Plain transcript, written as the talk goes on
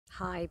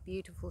Hi,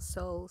 beautiful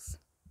souls.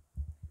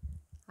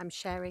 I'm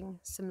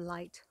sharing some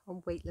light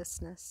on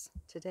weightlessness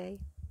today.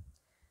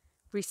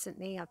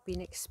 Recently, I've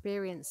been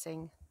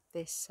experiencing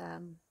this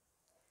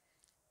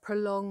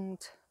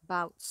prolonged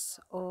bouts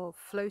of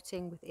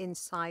floating with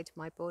inside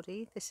my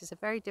body. This is a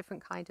very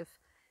different kind of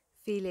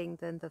feeling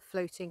than the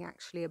floating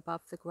actually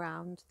above the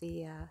ground,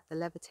 the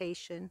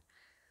levitation.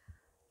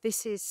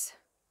 This is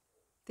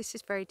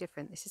very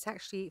different. This is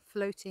actually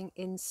floating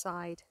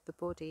inside the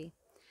body.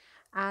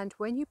 And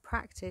when you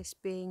practice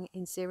being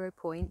in 0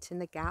 point in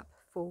the gap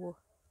for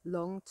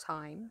long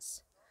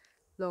times,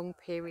 long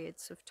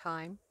periods of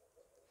time,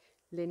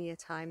 linear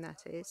time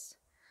that is,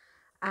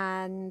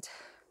 and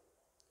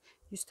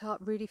you start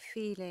really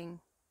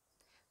feeling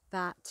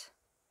that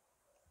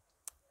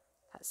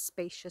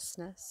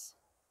spaciousness,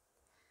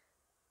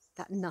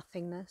 that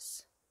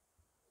nothingness,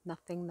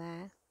 nothing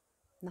there,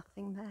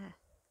 nothing there.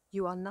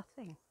 You are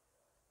nothing.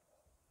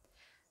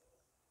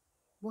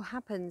 What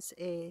happens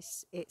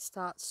is it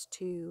starts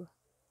to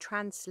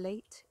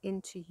translate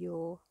into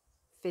your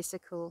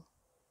physical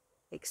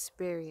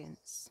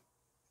experience.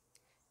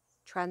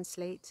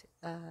 Translate,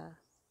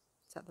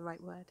 is that the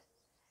right word?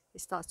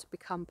 It starts to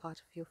become part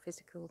of your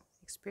physical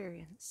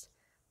experience,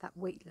 that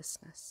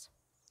weightlessness.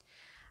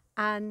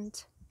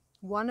 And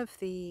one of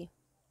the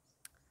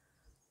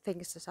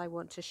things that I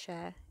want to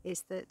share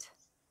is that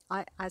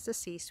I, as a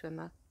sea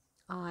swimmer,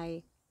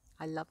 I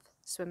love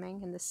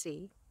swimming in the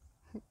sea.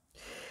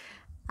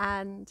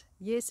 And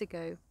years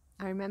ago,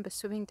 I remember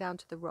swimming down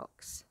to the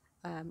rocks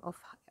off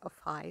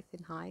Hythe,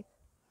 in Hythe,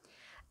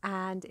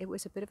 and it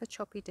was a bit of a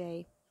choppy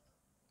day,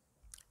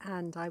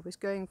 and I was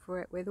going for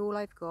it with all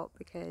I've got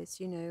because,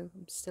 you know,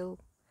 I'm still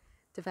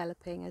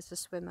developing as a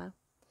swimmer,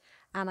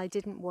 and I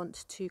didn't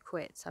want to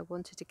quit. I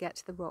wanted to get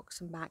to the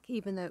rocks and back,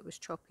 even though it was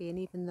choppy and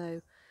even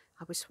though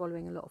I was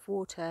swallowing a lot of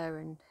water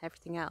and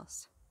everything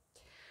else.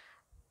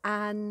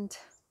 And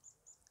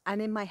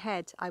in my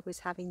head, I was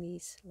having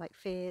these like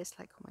fears,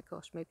 like, oh my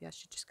gosh, maybe I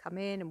should just come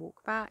in and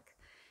walk back.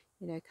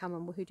 You know, come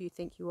on, who do you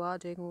think you are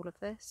doing all of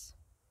this?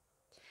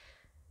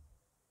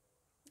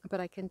 But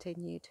I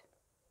continued.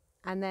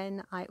 And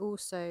then I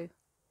also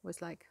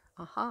was like,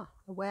 aha,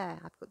 aware,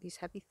 I've got these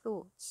heavy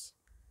thoughts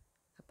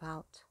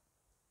about,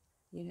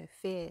 you know,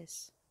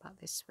 fears about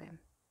this swim.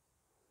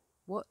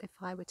 What if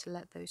I were to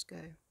let those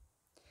go?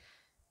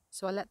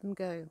 So I let them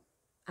go.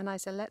 And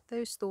as I let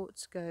those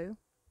thoughts go,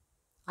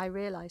 I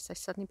realized I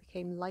suddenly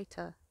became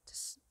lighter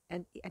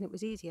and it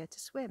was easier to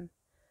swim.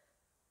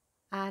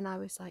 And I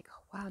was like,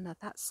 oh, wow, now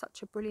that's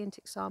such a brilliant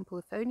example.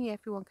 If only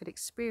everyone could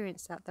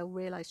experience that, they'll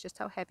realize just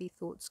how heavy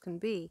thoughts can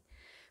be.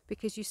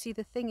 Because you see,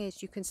 the thing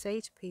is, you can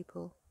say to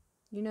people,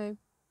 you know,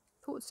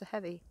 thoughts are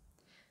heavy.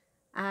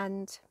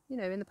 And, you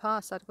know, in the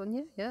past I'd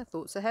gone, yeah,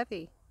 thoughts are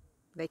heavy.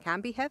 They can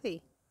be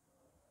heavy.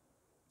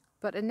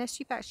 But unless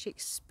you've actually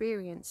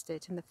experienced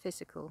it in the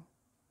physical,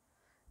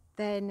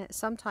 then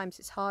sometimes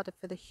it's harder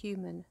for the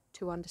human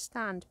to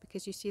understand,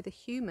 because you see, the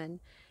human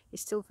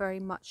is still very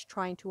much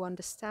trying to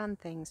understand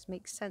things,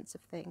 make sense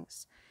of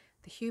things.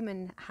 The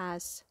human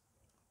has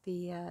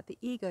the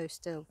ego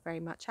still very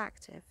much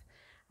active,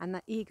 and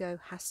that ego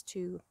has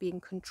to be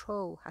in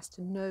control, has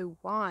to know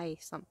why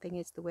something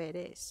is the way it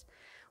is.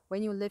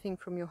 When you're living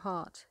from your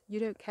heart,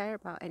 you don't care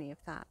about any of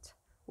that.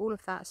 All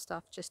of that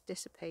stuff just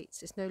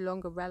dissipates. It's no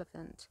longer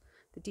relevant.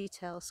 The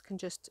details can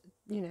just,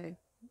 you know,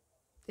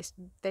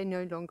 they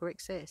no longer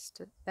exist.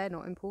 They're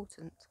not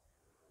important.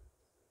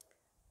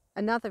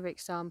 Another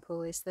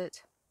example is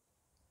that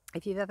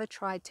if you've ever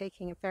tried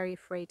taking a very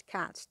afraid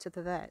cat to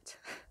the vet,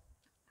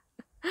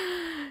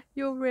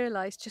 you'll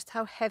realize just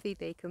how heavy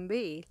they can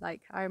be.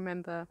 Like, I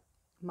remember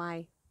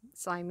my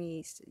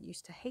Siamese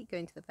used to hate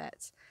going to the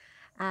vets,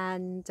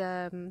 and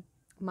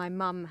my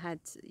mum had,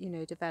 you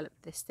know,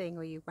 developed this thing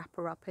where you wrap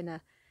her up in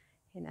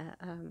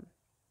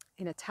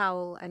a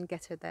towel and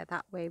get her there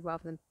that way,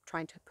 rather than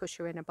trying to push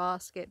her in a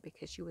basket,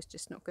 because she was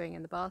just not going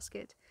in the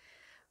basket.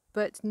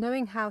 But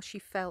knowing how she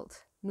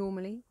felt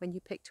normally when you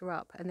picked her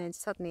up, and then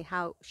suddenly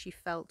how she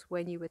felt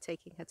when you were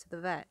taking her to the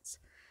vet,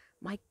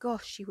 my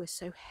gosh, she was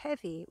so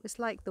heavy. It was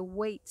like the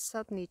weight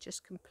suddenly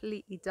just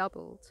completely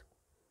doubled.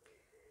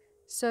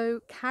 So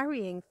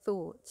carrying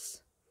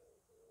thoughts,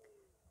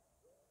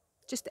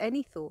 just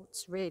any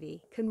thoughts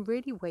really, can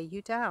really weigh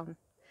you down.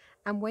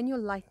 And when you're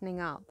lightening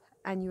up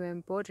and you're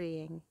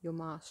embodying your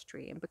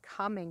mastery and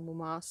becoming more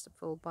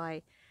masterful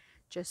by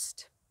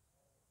just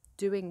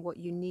doing what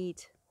you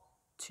need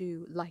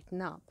to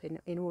lighten up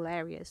in all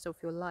areas of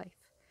your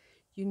life,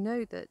 you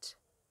know that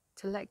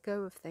to let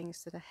go of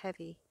things that are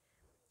heavy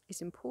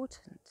is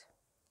important.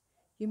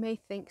 You may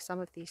think some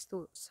of these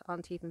thoughts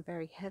aren't even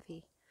very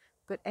heavy,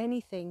 but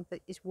anything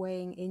that is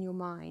weighing in your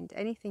mind,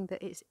 anything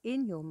that is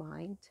in your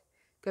mind,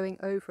 going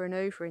over and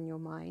over in your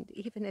mind,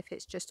 even if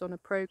it's just on a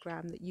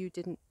program that you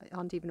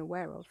aren't even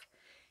aware of,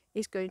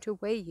 is going to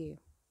weigh you.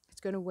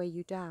 It's going to weigh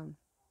you down.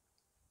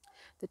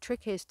 The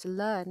trick is to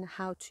learn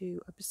how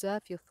to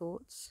observe your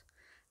thoughts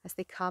as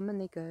they come and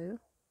they go,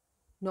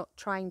 not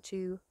trying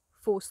to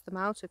force them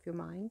out of your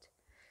mind,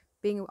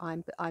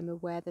 I'm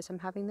aware that I'm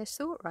having this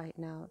thought right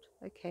now.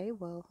 Okay,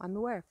 well, I'm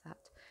aware of that.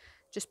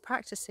 Just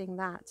practicing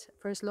that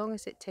for as long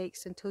as it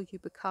takes until you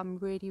become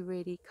really,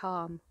 really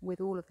calm with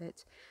all of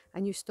it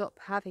and you stop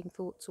having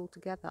thoughts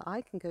altogether.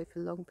 I can go for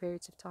long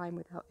periods of time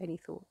without any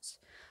thoughts.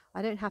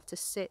 I don't have to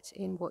sit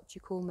in what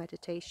you call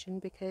meditation,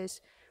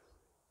 because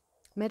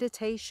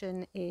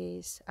meditation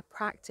is a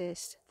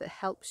practice that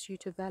helps you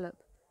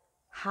develop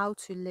how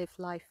to live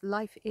life.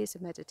 Life is a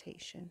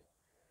meditation.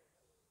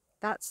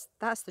 That's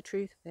the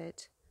truth of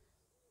it.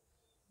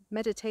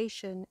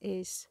 Meditation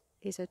is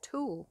a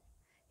tool.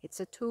 It's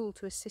a tool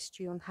to assist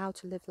you on how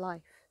to live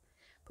life.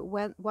 But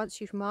once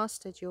you've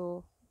mastered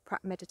your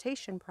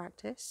meditation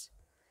practice,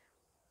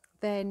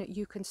 then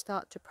you can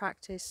start to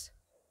practice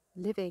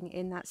living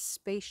in that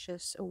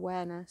spacious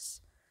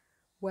awareness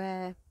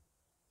where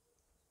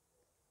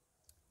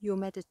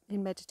you're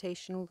in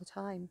meditation all the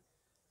time.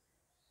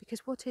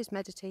 Because what is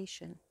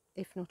meditation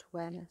if not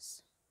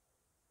awareness?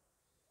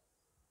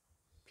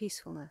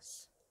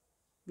 Peacefulness,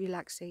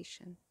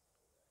 relaxation.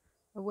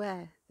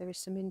 Aware there is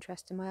some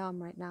interest in my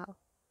arm right now.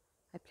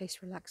 I place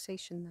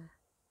relaxation there.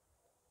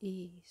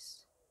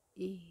 Ease,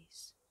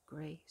 ease,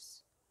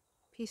 grace,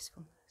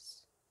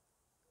 peacefulness.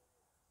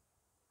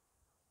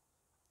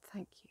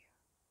 Thank you.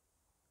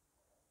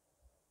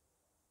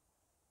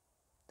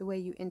 The way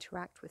you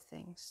interact with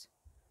things,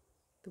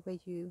 the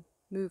way you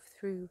move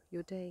through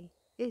your day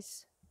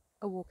is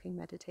a walking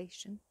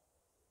meditation.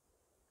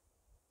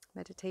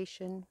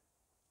 Meditation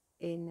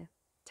in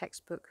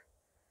textbook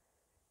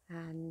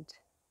and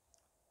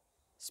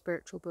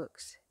spiritual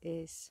books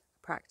is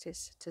a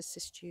practice to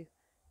assist you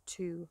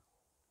to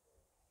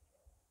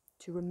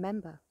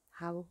remember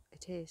how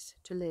it is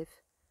to live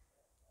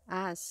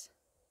as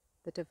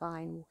the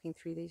divine walking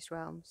through these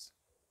realms.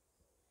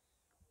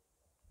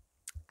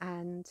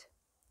 And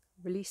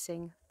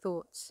releasing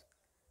thoughts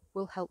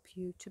will help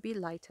you to be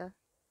lighter.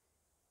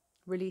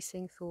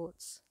 Releasing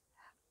thoughts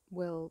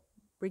will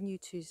bring you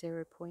to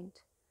 0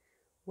 point,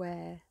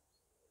 where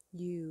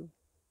you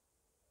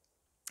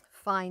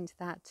find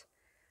that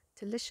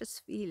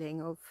delicious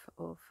feeling of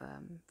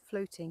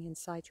floating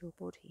inside your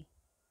body,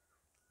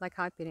 like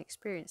I've been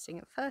experiencing.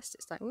 At first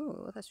it's like,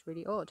 oh, that's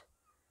really odd,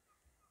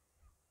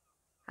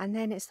 and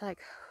then it's like,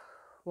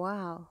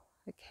 wow,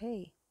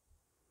 okay.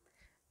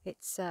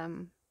 It's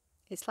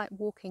like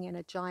walking in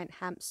a giant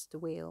hamster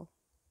wheel,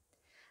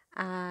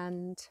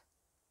 and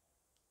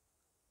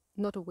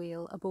not a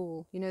wheel, a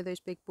ball. You know those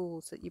big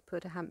balls that you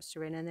put a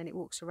hamster in and then it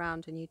walks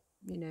around and you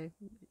know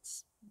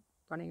it's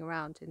running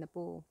around in a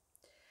ball.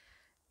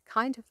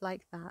 Kind of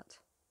like that,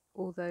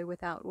 although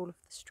without all of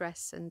the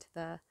stress and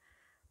the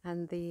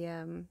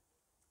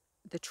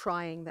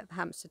trying that the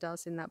hamster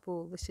does in that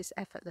ball. This is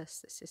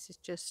effortless. This is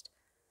just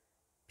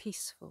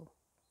peaceful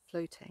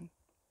floating.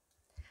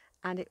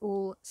 And it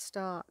all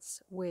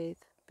starts with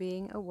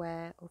being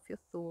aware of your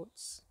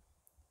thoughts,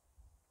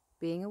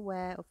 being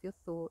aware of your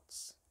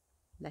thoughts,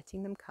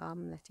 letting them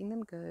come, letting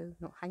them go,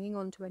 not hanging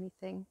on to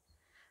anything,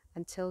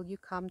 until you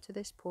come to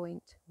this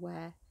point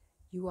where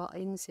you are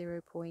in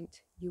 0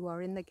 point, you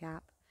are in the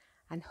gap,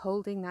 and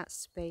holding that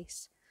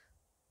space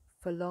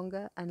for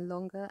longer and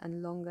longer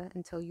and longer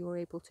until you're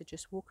able to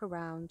just walk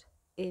around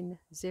in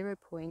 0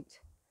 point,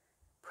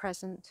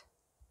 present,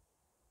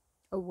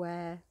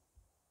 aware,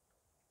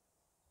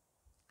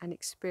 and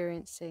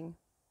experiencing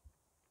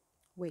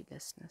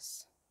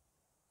weightlessness,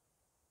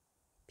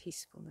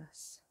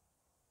 peacefulness,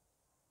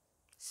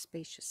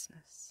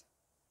 spaciousness.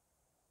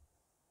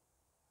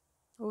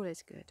 All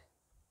is good.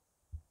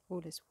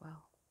 All is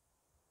well.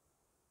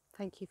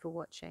 Thank you for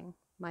watching.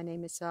 My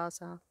name is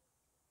ZsaZsa.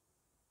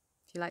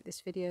 If you like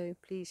this video,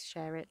 please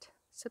share it,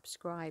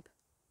 subscribe,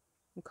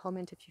 and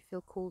comment if you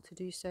feel called to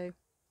do so.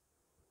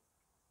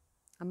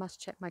 I must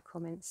check my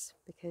comments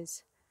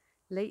because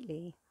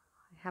lately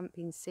I haven't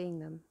been seeing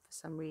them for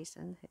some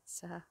reason.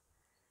 It's I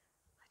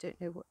don't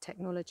know what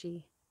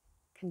technology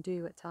can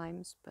do at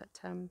times,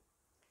 but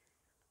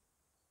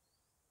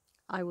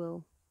I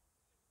will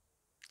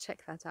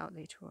check that out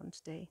later on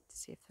today to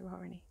see if there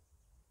are any.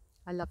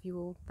 I love you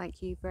all.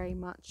 Thank you very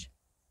much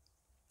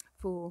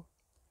for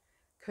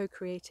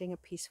co-creating a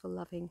peaceful,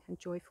 loving, and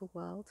joyful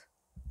world.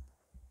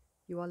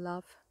 You are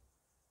love,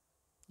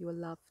 you are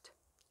loved,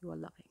 you are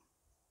loving,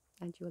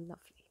 and you are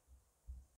lovely.